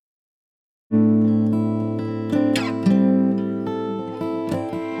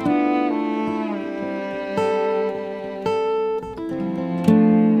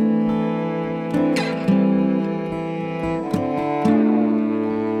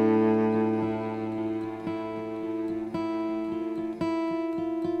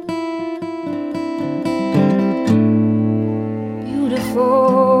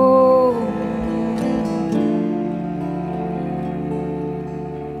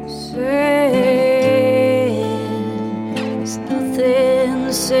saying there's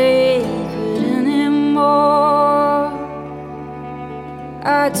nothing sacred anymore.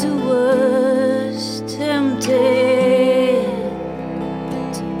 I too was tempted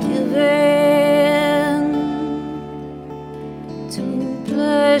to give in to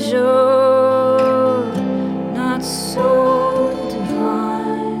pleasure not so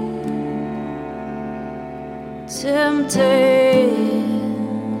divine, tempted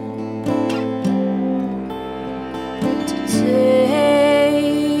to take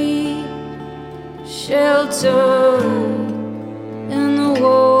shelter in the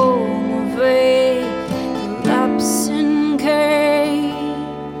warm of a collapsing cave,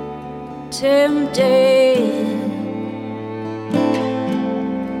 tempted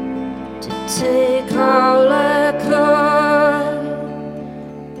to take all I could,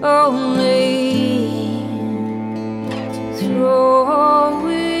 only to throw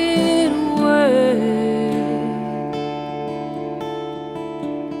it away.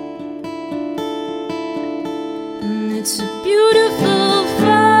 And it's a beautiful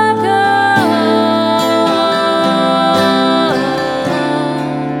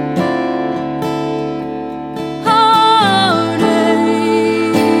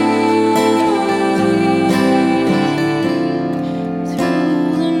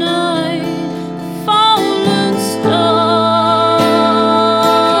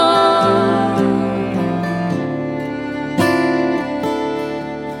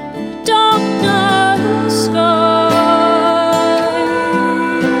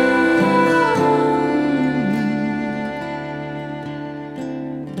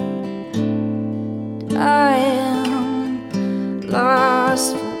I am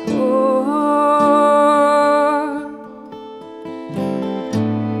lost for war,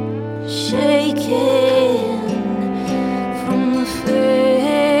 shaken from the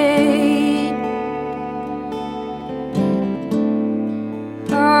fate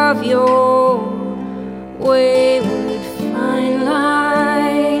of your wayward fine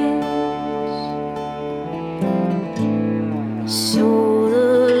lines. So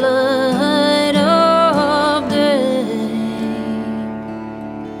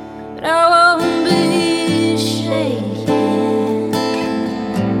I won't be shaken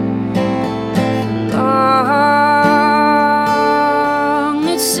long.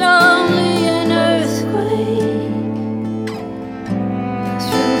 It's only an earthquake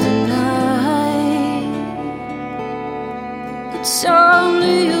through the night. It's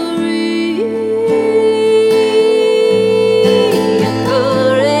only a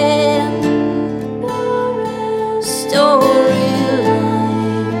recurring story.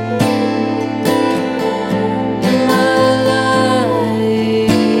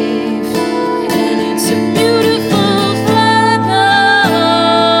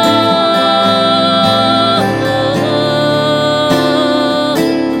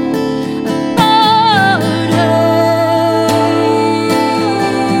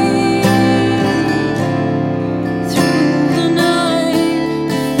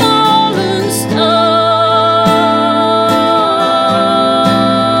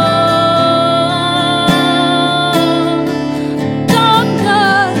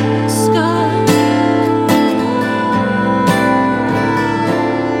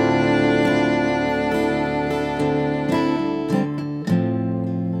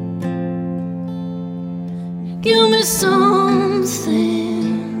 Give me something,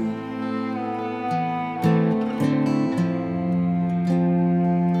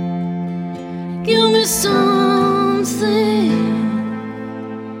 give me something,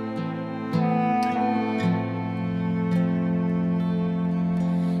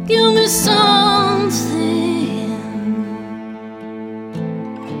 give me something.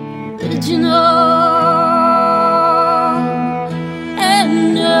 Did you know